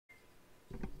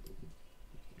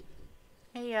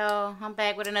Hey yo, I'm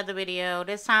back with another video.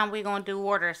 This time we're gonna do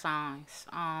water signs.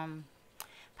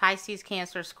 Pisces,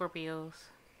 Cancer, Scorpios.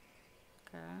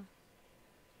 Okay.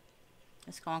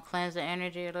 It's gonna cleanse the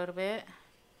energy a little bit.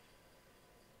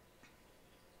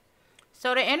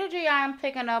 So the energy I'm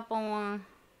picking up on,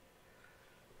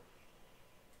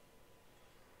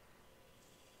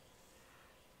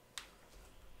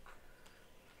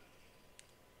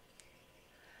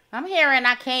 I'm hearing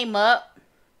I came up.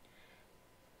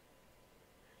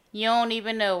 You don't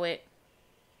even know it.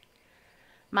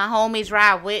 My homies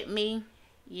ride with me.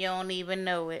 You don't even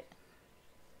know it.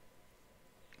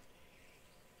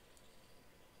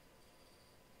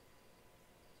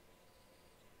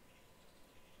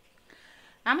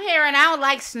 I'm hearing I don't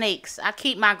like snakes. I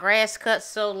keep my grass cut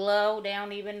so low, they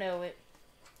don't even know it.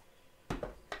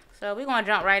 So we're gonna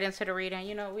jump right into the reading.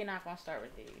 You know, we're not gonna start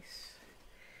with these.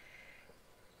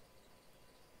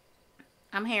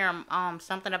 I'm hearing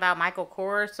something about Michael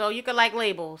Kors, so you could like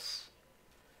labels.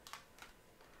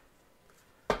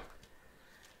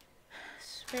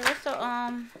 Spirit, what's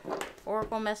the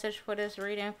oracle message for this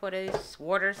reading for these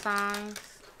water signs?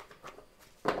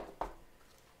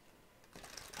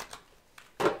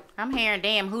 I'm hearing,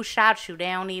 damn, who shot you? They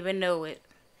don't even know it.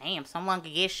 Damn, someone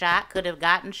could get shot, could have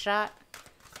gotten shot.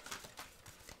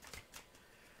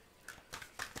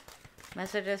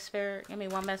 Messages, Spirit, give me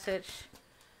one message.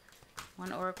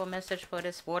 One oracle message for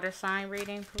this water sign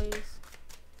reading, please.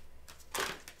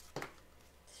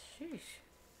 Sheesh.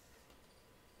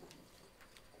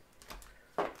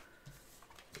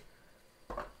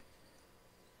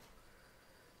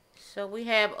 So we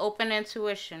have open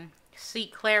intuition.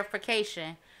 Seek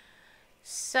clarification.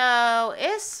 So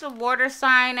it's a water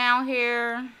sign out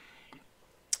here.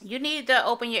 You need to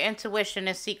open your intuition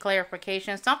and seek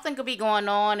clarification. Something could be going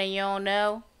on and you don't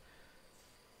know.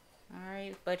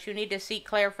 Alright, but you need to seek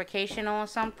clarification on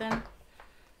something.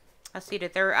 I see the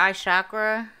third eye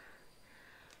chakra.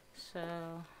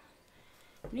 So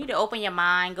you need to open your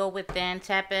mind, go within,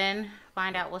 tap in,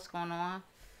 find out what's going on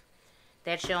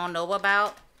that you don't know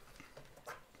about.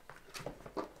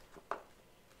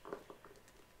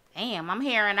 Damn, I'm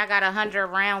hearing I got 100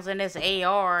 rounds in this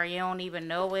AR. You don't even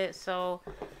know it. So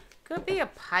could be a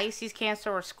Pisces,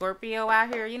 Cancer, or Scorpio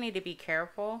out here. You need to be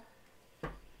careful.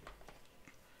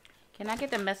 Can I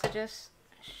get the messages?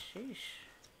 Sheesh.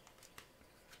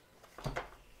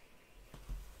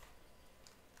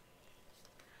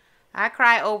 I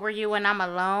cry over you when I'm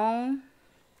alone.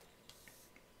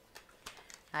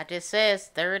 I just says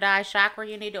third eye chakra.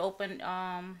 You need to open.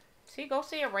 Go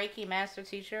see a Reiki master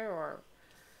teacher or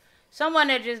someone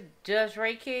that just does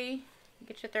Reiki.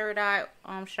 Get your third eye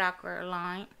chakra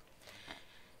aligned.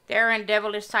 They're in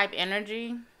devilish type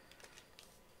energy.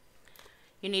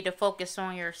 You need to focus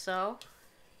on yourself.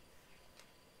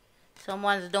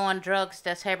 Someone's doing drugs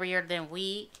that's heavier than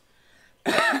weed.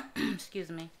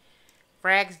 Excuse me.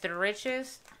 Frags the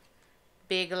richest.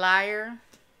 Big liar.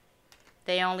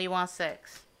 They only want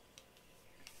sex.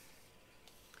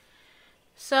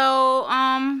 So,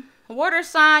 water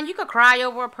sign, you could cry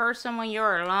over a person when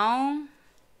you're alone.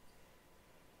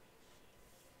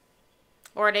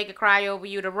 Or they could cry over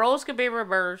you. The roles could be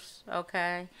reversed,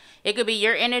 okay? It could be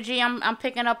your energy I'm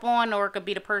picking up on, or it could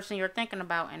be the person you're thinking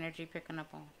about energy picking up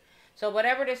on. So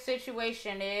whatever the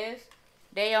situation is,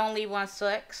 they only want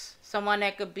sex. Someone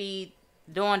that could be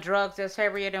doing drugs that's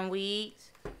heavier than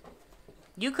weeds.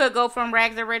 You could go from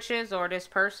rags to riches, or this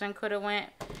person could have went.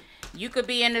 You could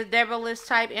be in this devilish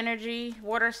type energy,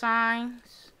 water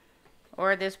signs.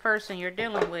 Or this person you're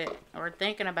dealing with or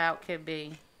thinking about could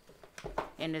be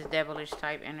in this devilish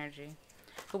type energy.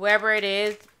 Whoever it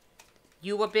is,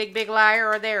 you a big liar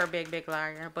or they're a big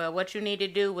liar. But what you need to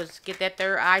do is get that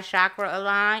third eye chakra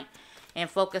aligned and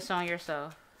focus on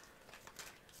yourself.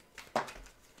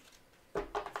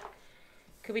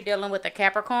 Could be dealing with a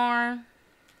Capricorn.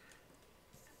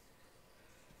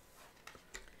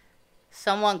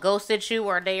 Someone ghosted you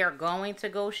or they are going to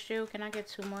ghost you. Can I get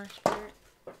 2 more, Spirit?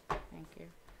 Thank you.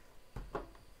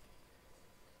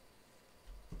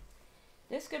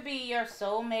 This could be your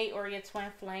soulmate or your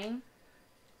twin flame.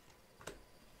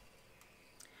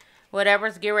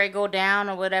 Whatever's getting ready to go down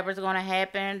or whatever's going to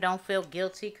happen, don't feel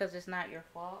guilty because it's not your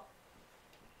fault.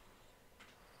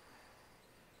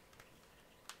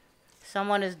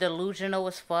 Someone is delusional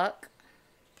as fuck.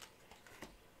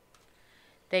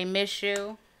 They miss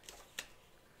you.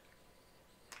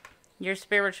 Your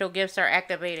spiritual gifts are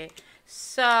activated.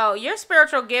 So, your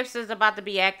spiritual gifts is about to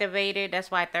be activated.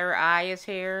 That's why third eye is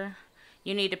here.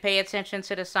 You need to pay attention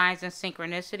to the signs and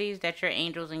synchronicities that your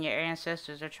angels and your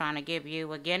ancestors are trying to give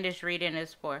you. Again, this reading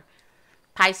is for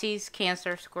Pisces,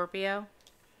 Cancer, Scorpio.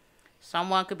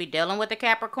 Someone could be dealing with a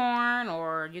Capricorn,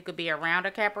 or you could be around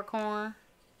a Capricorn.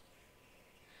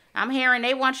 I'm hearing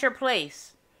they want your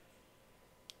place.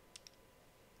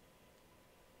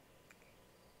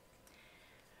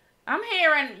 I'm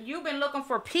hearing you've been looking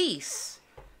for peace.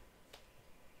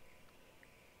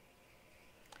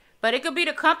 But it could be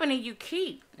the company you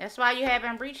keep. That's why you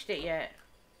haven't reached it yet.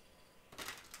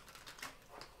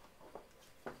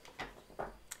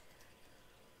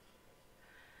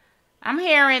 I'm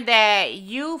hearing that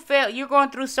you feel you're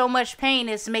going through so much pain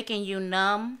it's making you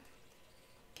numb.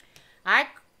 I'm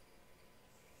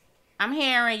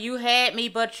hearing you had me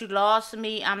but you lost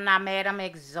me. I'm not mad, I'm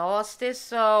exhausted.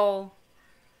 So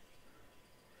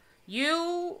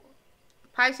you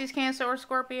Pisces, Cancer, or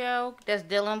Scorpio that's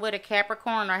dealing with a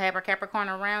Capricorn or have a Capricorn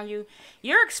around you,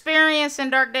 you're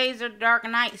experiencing dark days or dark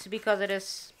nights because of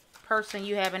this person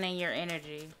you having in your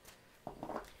energy.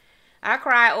 I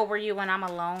cry over you when I'm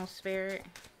alone, Spirit.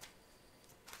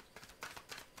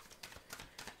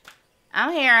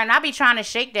 I'm hearing I be trying to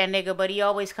shake that nigga, but he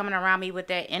always coming around me with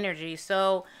that energy.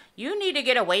 So you need to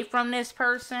get away from this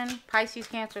person, Pisces,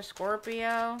 Cancer,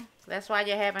 Scorpio. That's why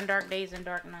you're having dark days and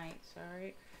dark nights, all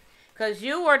right? Because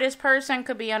you or this person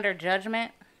could be under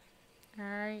judgment, all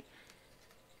right?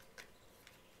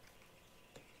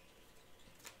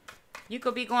 You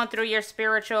could be going through your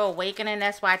spiritual awakening.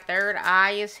 That's why third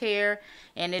eye is here.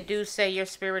 And it do say your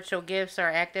spiritual gifts are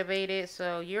activated.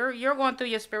 So you're going through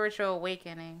your spiritual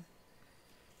awakening.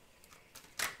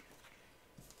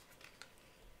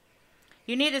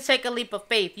 You need to take a leap of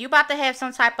faith. You about to have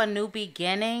some type of new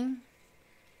beginning.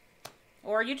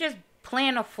 Or you just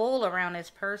playing a fool around this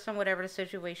person, whatever the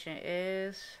situation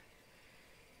is.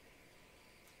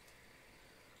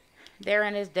 They're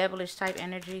in this devilish type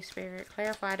energy, Spirit.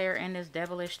 Clarify they're in this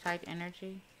devilish type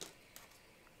energy.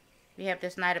 We have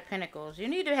this Knight of Pentacles. You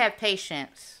need to have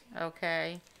patience,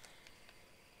 okay?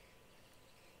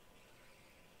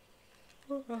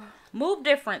 Move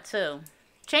different, too.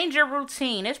 Change your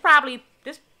routine. It's probably,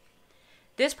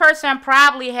 this person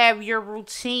probably have your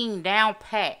routine down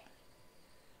pat.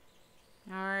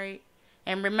 Alright?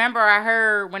 And remember, I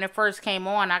heard when it first came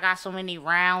on, I got so many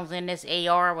rounds in this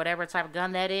AR, whatever type of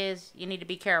gun that is. You need to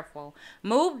be careful.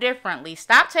 Move differently.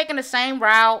 Stop taking the same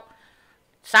route.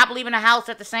 Stop leaving the house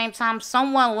at the same time.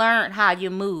 Someone learned how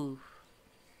you move.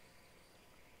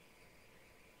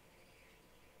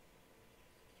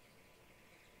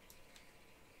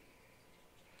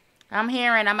 I'm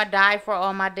hearing I'm going to die for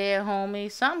all my dead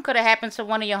homies. Something could have happened to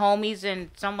one of your homies and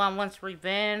someone wants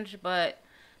revenge, but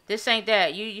this ain't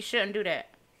that. You shouldn't do that.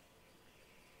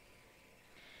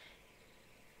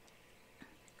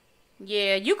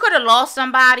 Yeah, you could have lost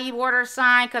somebody, water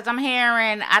sign, because I'm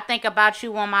hearing, I think about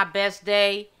you on my best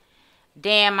day.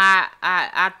 Damn,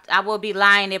 I would be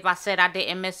lying if I said I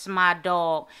didn't miss my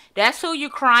dog. That's who you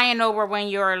crying over when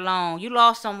you're alone. You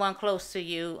lost someone close to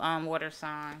you, water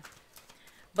sign.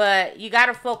 But you got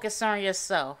to focus on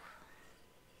yourself.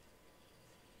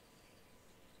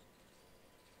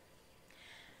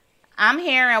 I'm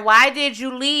hearing, why did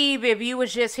you leave if you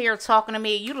was just here talking to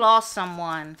me? You lost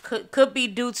someone. Could be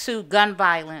due to gun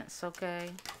violence, okay?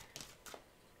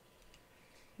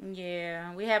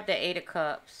 Yeah, we have the Eight of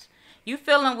Cups. You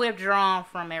feeling withdrawn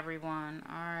from everyone,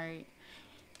 alright?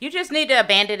 You just need to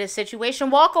abandon this situation.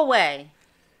 Walk away.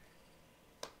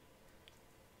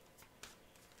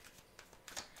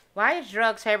 Why is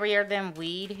drugs heavier than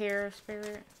weed here,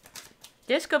 Spirit?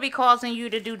 This could be causing you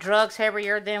to do drugs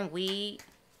heavier than weed.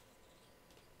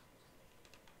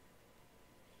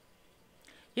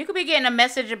 You could be getting a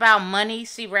message about money.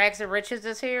 See, rags and riches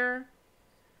is here.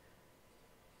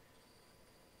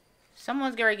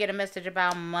 Someone's going to get a message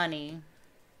about money.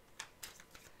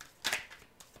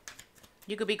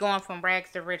 You could be going from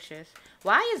rags to riches.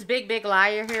 Why is big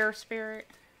liar here, Spirit?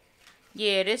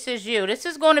 Yeah, this is you. This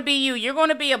is going to be you. You're going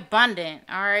to be abundant,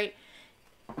 all right?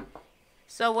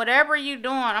 So whatever you're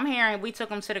doing, I'm hearing we took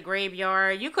them to the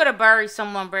graveyard. You could have buried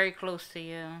someone very close to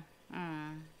you.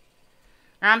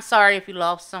 I'm sorry if you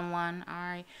lost someone, all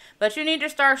right? But you need to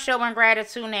start showing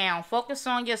gratitude now. Focus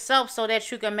on yourself so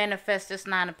that you can manifest this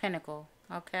Nine of Pentacles,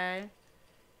 okay?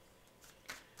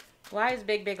 Why is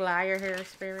big liar here,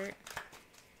 Spirit?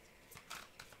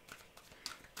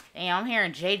 And I'm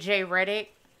hearing JJ Redick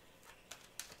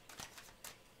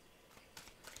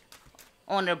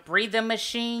on a breathing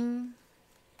machine.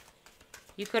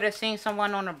 You could have seen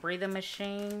someone on a breathing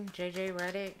machine. JJ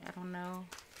Redick, I don't know.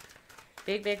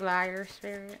 Big liar,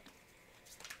 Spirit.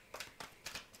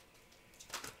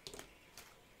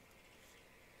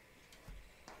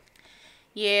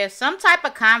 Yeah, some type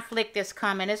of conflict is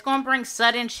coming. It's going to bring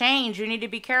sudden change. You need to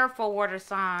be careful, water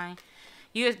sign.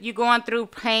 You're going through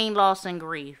pain, loss, and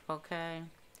grief, okay?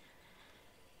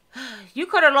 You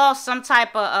could have lost some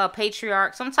type of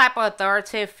patriarch, some type of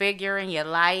authoritative figure in your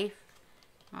life.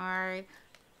 Alright.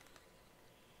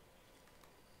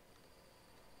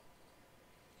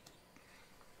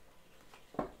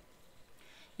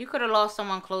 You could have lost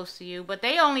someone close to you, but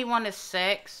they only wanted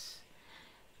sex.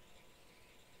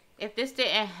 If this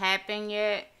didn't happen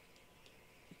yet,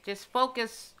 just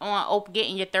focus on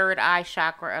getting your third eye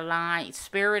chakra aligned.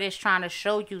 Spirit is trying to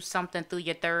show you something through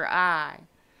your third eye.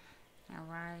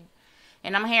 Alright.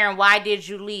 And I'm hearing, why did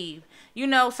you leave? You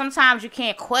know, sometimes you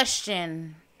can't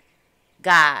question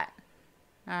God.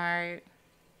 Alright.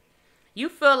 You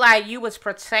feel like you was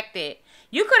protected.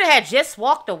 You could have had just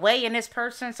walked away and this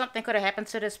person, something could have happened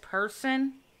to this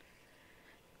person.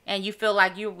 And you feel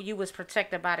like you was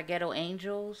protected by the ghetto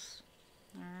angels.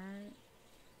 Alright.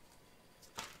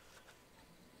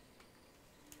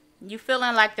 You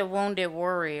feeling like the wounded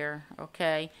warrior,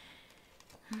 okay?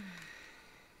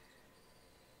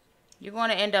 You're going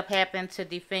to end up having to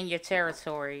defend your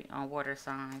territory on water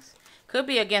signs. Could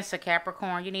be against a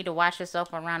Capricorn. You need to watch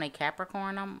yourself around a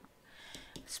Capricorn.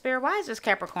 Spirit, why is this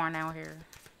Capricorn out here?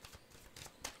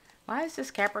 Why is this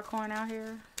Capricorn out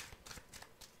here?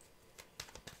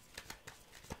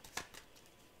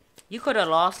 You could have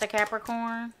lost a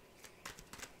Capricorn.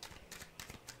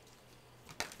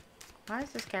 Why is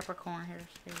this Capricorn here,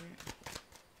 Spirit?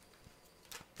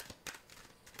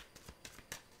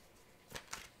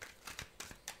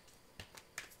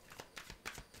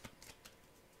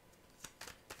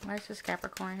 Why is this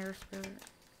Capricorn here, Spirit?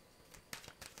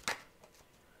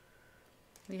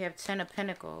 We have 10 of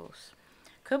Pentacles.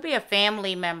 Could be a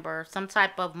family member, some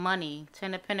type of money.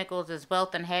 10 of Pentacles is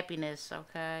wealth and happiness,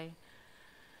 okay?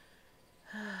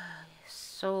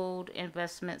 Sold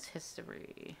investments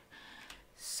history.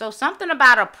 So something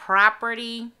about a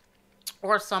property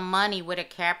or some money with a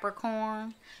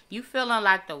Capricorn. You feeling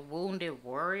like the wounded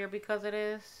warrior because of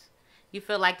this? You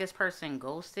feel like this person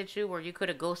ghosted you, or you could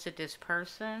have ghosted this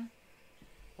person.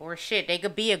 Or shit, they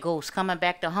could be a ghost coming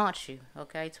back to haunt you.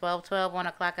 Okay, 1212, 1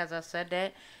 o'clock, as I said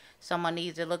that. Someone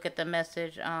needs to look at the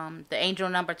message. The angel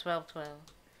number 1212.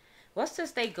 What's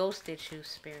this they ghosted you,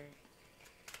 Spirit?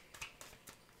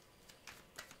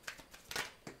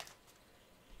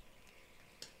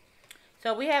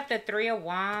 So we have the 3 of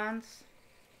Wands.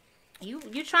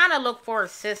 You trying to look for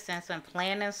assistance and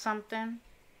planning something.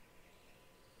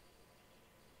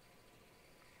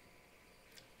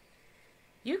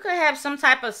 You could have some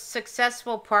type of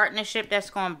successful partnership that's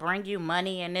going to bring you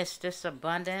money and this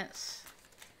abundance.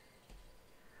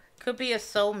 Could be a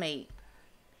soulmate.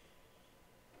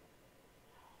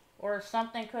 Or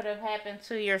something could have happened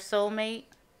to your soulmate.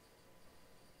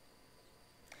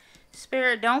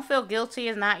 Spirit, don't feel guilty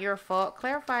is not your fault.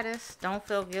 Clarify this. Don't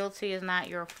feel guilty is not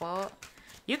your fault.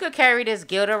 You could carry this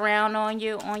guilt around on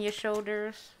you, on your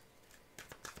shoulders.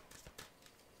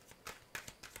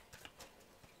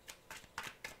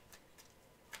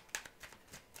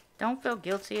 Don't feel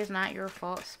guilty is not your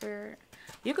fault, Spirit.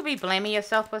 You could be blaming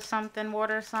yourself for something,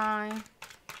 water sign.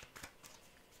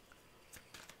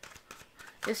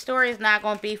 This story is not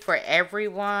going to be for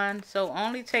everyone. So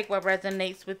only take what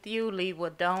resonates with you. Leave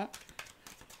what don't.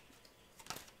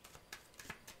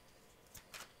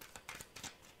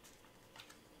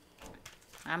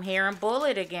 I'm hearing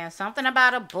bullet again. Something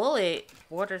about a bullet.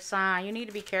 Water sign. You need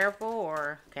to be careful.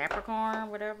 Or Capricorn,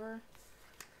 whatever.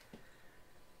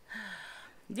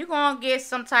 You're going to get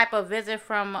some type of visit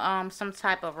from some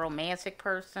type of romantic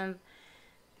person.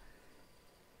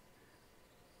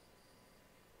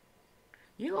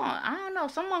 I don't know,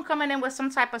 someone coming in with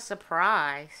some type of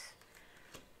surprise.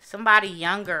 Somebody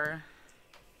younger.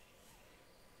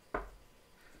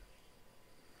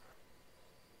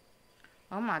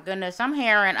 Oh my goodness,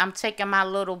 I'm taking my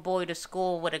little boy to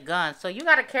school with a gun. So you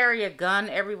got to carry a gun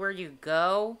everywhere you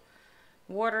go.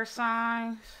 Water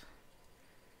signs.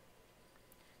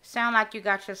 Sound like you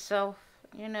got yourself,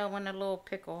 you know, in a little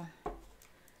pickle.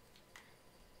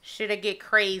 Should it get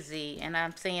crazy? And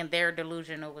I'm saying they're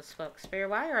delusional as fuck. Spirit,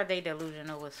 why are they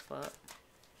delusional as fuck?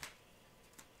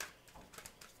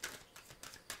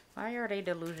 Why are they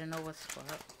delusional as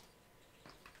fuck?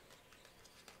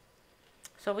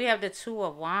 So we have the 2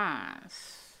 of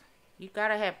Wands. You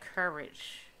gotta have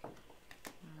courage.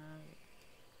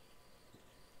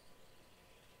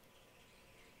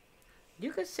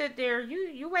 You could sit there,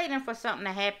 you waiting for something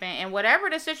to happen, and whatever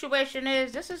the situation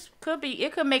is,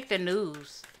 it could make the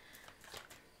news.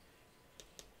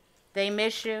 They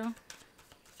miss you.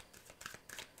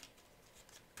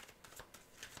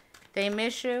 They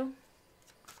miss you.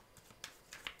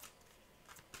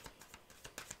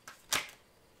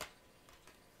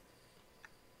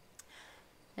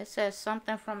 It says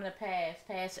something from the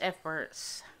past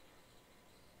efforts.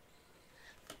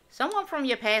 Someone from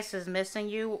your past is missing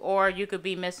you, or you could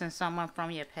be missing someone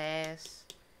from your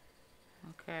past.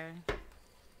 Okay.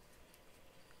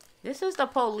 This is the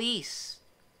police,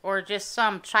 or just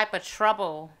some type of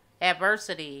trouble,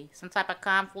 adversity, some type of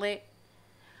conflict,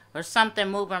 or something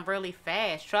moving really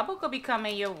fast. Trouble could be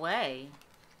coming your way.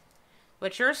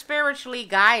 But you're spiritually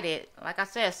guided. Like I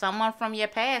said, someone from your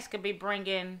past could be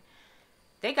bringing...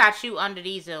 They got you under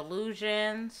these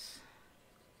illusions.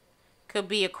 Could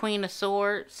be a Queen of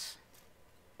Swords.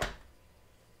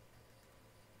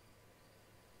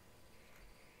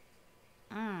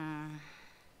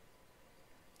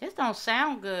 This don't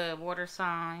sound good, water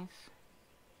signs.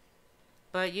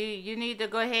 But you need to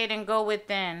go ahead and go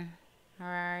within.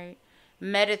 Alright.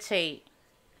 Meditate.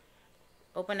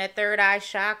 Open that third eye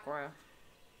chakra.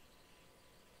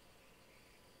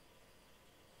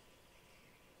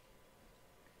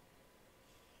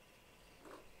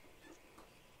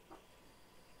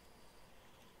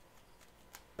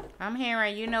 I'm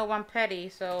hearing, you know, I'm petty,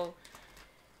 so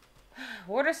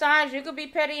water signs, you could be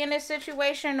petty in this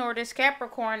situation, or this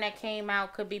Capricorn that came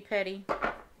out could be petty.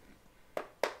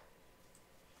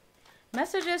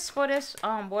 Messages for this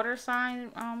water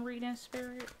sign reading,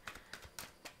 spirit.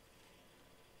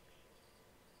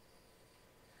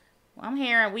 I'm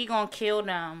hearing we gonna kill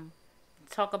them.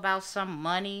 Talk about some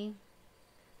money.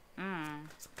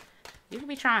 You could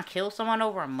be trying to kill someone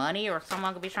over money, or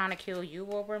someone could be trying to kill you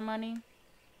over money.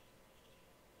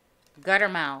 Gutter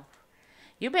mouth.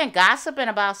 You've been gossiping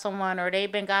about someone, or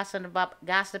they've been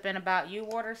gossiping about you,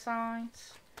 water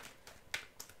signs.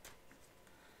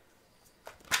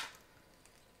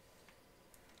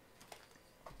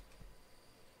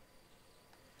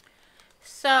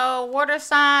 So, water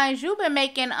signs, you've been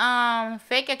making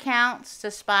fake accounts to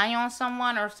spy on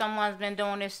someone, or someone's been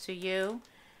doing this to you.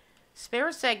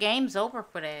 Spirit said game's over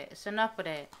for that. It's enough of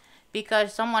that.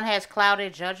 Because someone has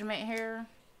clouded judgment here.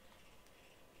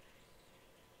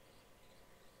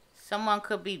 Someone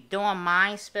could be doing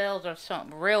mind spells or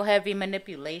some real heavy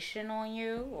manipulation on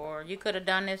you. Or you could have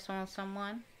done this on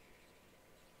someone.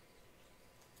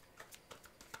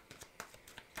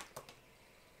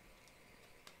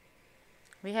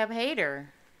 We have hater.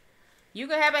 You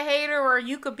could have a hater, or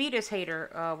you could be this hater,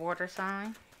 water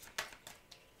sign.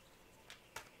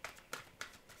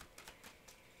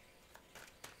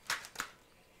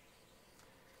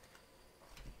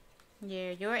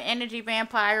 Yeah, you're an energy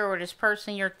vampire, or this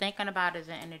person you're thinking about is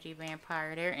an energy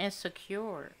vampire. They're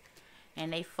insecure.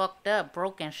 And they fucked up,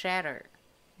 broken, shattered.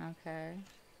 Okay.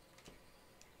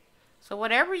 So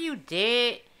whatever you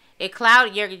did, it's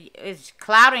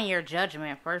clouding your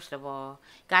judgment, first of all.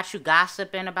 Got you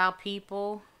gossiping about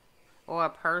people or a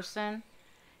person.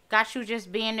 Got you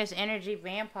just being this energy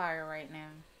vampire right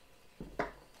now.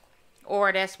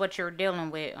 Or that's what you're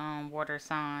dealing with, water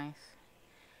signs.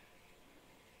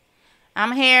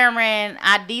 I'm hearing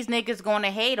these niggas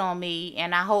gonna hate on me,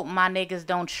 and I hope my niggas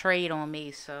don't trade on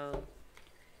me. So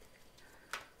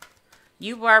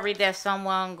you worried that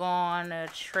someone gonna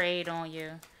trade on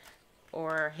you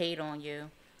or hate on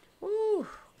you. Woo.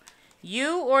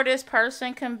 You or this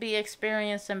person can be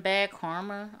experiencing bad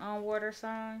karma on water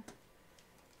sign.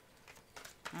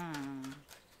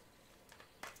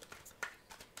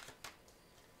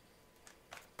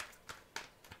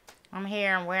 I'm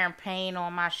hearing wearing pain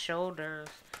on my shoulders.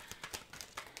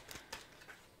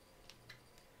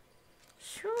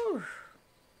 Whew.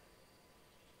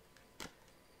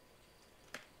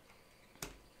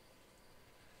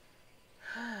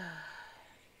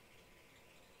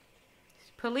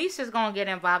 Police is going to get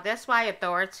involved. That's why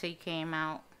authority came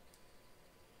out.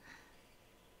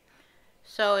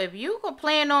 So if you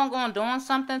plan on doing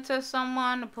something to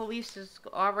someone, the police is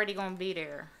already going to be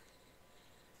there.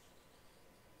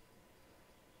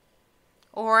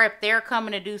 Or if they're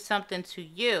coming to do something to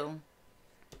you,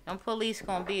 them police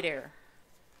going to be there.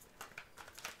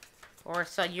 Or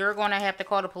so you're going to have to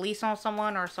call the police on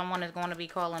someone, or someone is going to be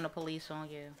calling the police on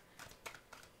you.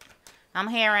 I'm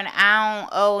hearing I don't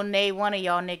owe nay one of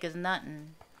y'all niggas nothing.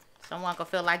 Someone could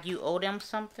feel like you owe them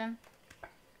something.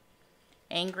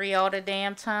 Angry all the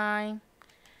damn time.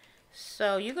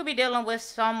 So you could be dealing with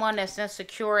someone that's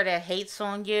insecure, that hates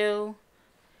on you.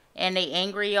 And they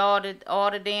angry all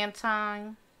the damn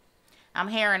time. I'm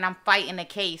hearing I'm fighting a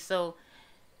case. So,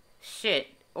 shit.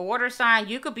 Water sign,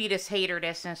 you could be this hater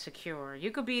that's insecure.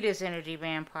 You could be this energy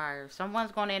vampire.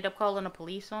 Someone's going to end up calling the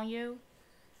police on you.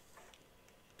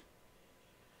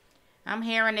 I'm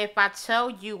hearing if I tell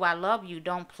you I love you,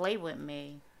 don't play with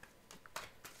me.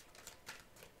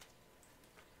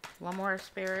 One more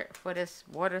spirit for this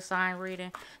water sign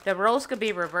reading. The roles could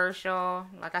be reversed, y'all.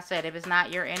 Like I said, if it's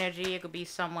not your energy, it could be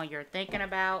someone you're thinking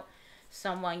about,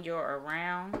 someone you're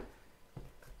around.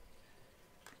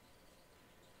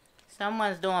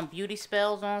 Someone's doing beauty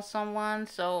spells on someone,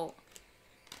 so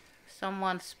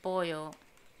someone's spoiled.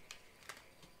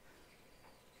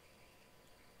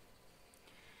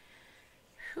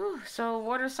 Whew. So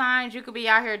water signs, you could be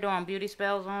out here doing beauty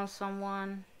spells on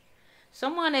someone.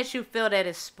 Someone that you feel that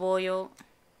is spoiled.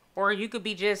 Or you could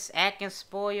be just acting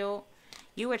spoiled.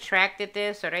 You attracted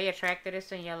this or they attracted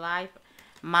this in your life.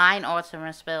 Mind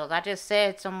altering spells. I just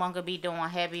said someone could be doing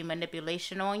heavy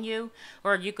manipulation on you.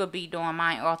 Or you could be doing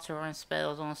mind altering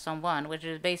spells on someone. Which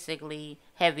is basically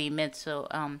heavy mental,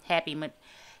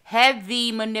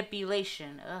 heavy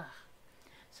manipulation. Ugh.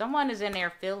 Someone is in their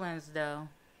feelings though.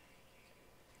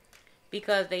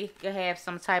 Because they could have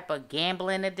some type of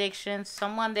gambling addiction.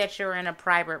 Someone that you're in a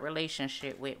private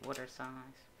relationship with, water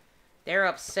signs. They're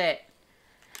upset,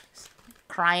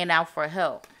 crying out for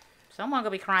help. Someone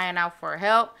could be crying out for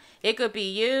help. It could be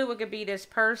you. It could be this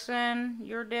person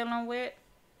you're dealing with.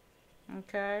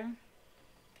 Okay.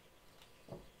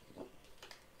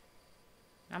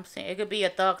 I'm saying it could be a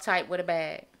thug type with a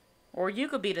bag. Or you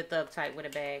could be the thug type with a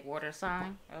bag, water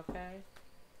sign. Okay.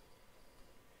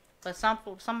 But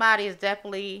somebody is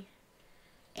definitely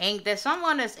there's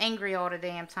someone that's angry all the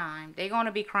damn time. They're going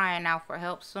to be crying out for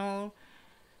help soon.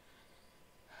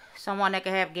 Someone that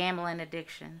could have gambling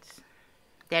addictions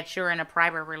that you're in a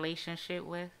private relationship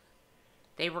with.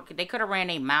 They could have ran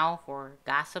their mouth or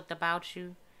gossiped about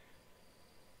you.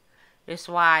 That's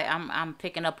why I'm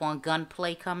picking up on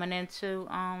gunplay coming into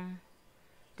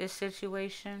this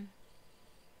situation.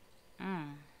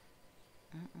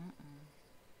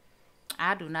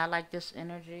 I do not like this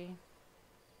energy.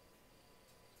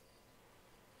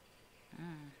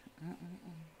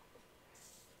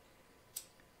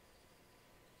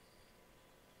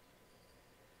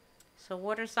 So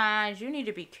water signs, you need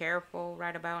to be careful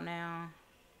right about now.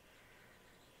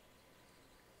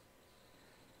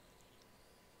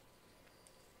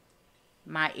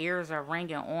 My ears are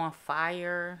ringing on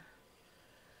fire.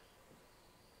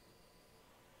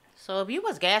 So if you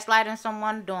was gaslighting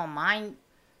someone, doing mind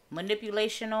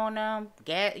manipulation on them,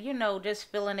 just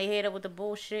filling their head up with the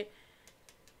bullshit.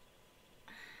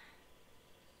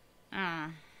 I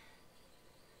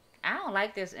don't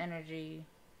like this energy.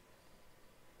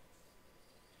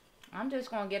 I'm just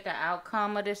going to get the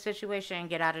outcome of this situation and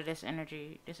get out of this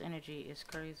energy. This energy is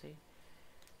crazy.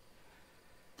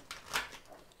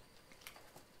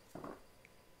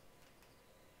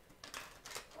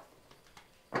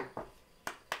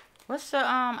 What's the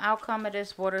outcome of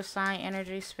this water sign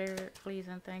energy, spirit? Please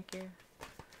and thank you.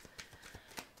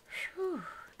 Whew.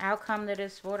 Outcome to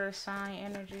this water sign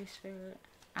energy, spirit.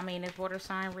 This water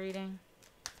sign reading.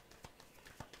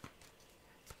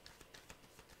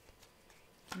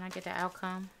 Can I get the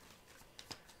outcome?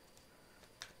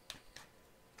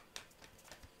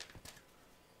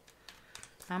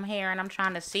 I'm here and I'm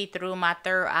trying to see through my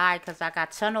third eye because I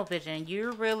got tunnel vision.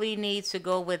 You really need to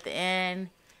go within.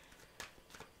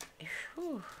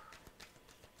 Whew.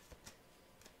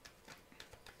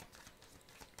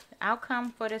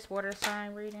 Outcome for this water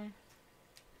sign reading.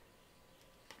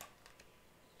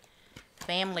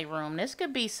 Family room. This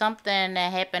could be something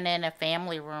that happened in a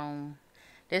family room.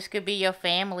 This could be your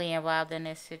family involved in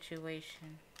this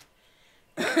situation.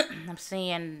 I'm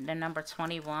seeing the number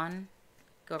 21.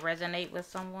 Go resonate with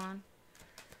someone.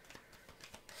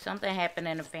 Something happened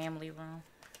in a family room.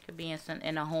 Could be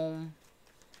in a home.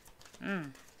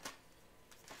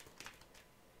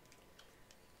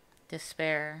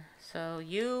 Despair. So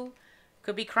you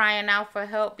could be crying out for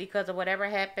help because of whatever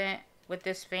happened with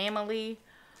this family.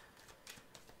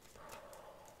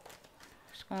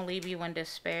 It's going to leave you in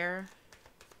despair.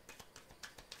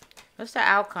 What's the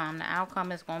outcome? The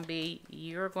outcome is going to be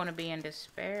you're going to be in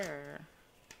despair.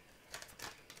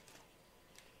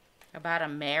 About a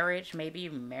marriage. Maybe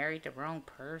you married the wrong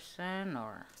person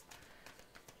or...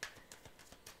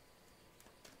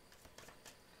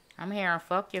 I'm hearing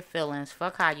fuck your feelings.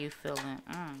 Fuck how you feeling.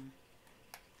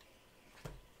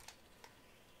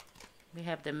 We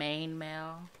have the main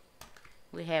male.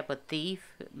 We have a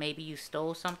thief. Maybe you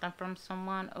stole something from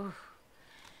someone. Ooh.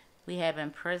 We have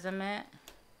imprisonment.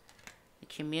 The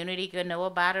community could know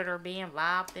about it or be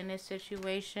involved in this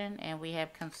situation. And we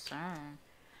have concern.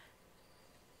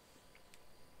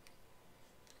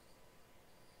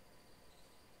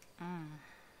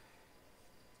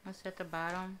 What's at the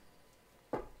bottom?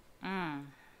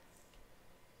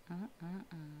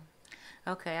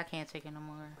 Okay, I can't take it no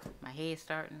more. My head's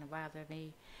starting to bother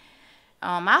me.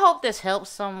 I hope this helps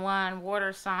someone.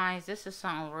 Water signs, this is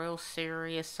something real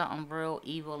serious, something real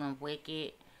evil and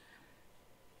wicked.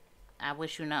 I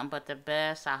wish you nothing but the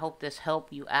best. I hope this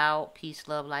helped you out. Peace,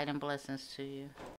 love, light, and blessings to you.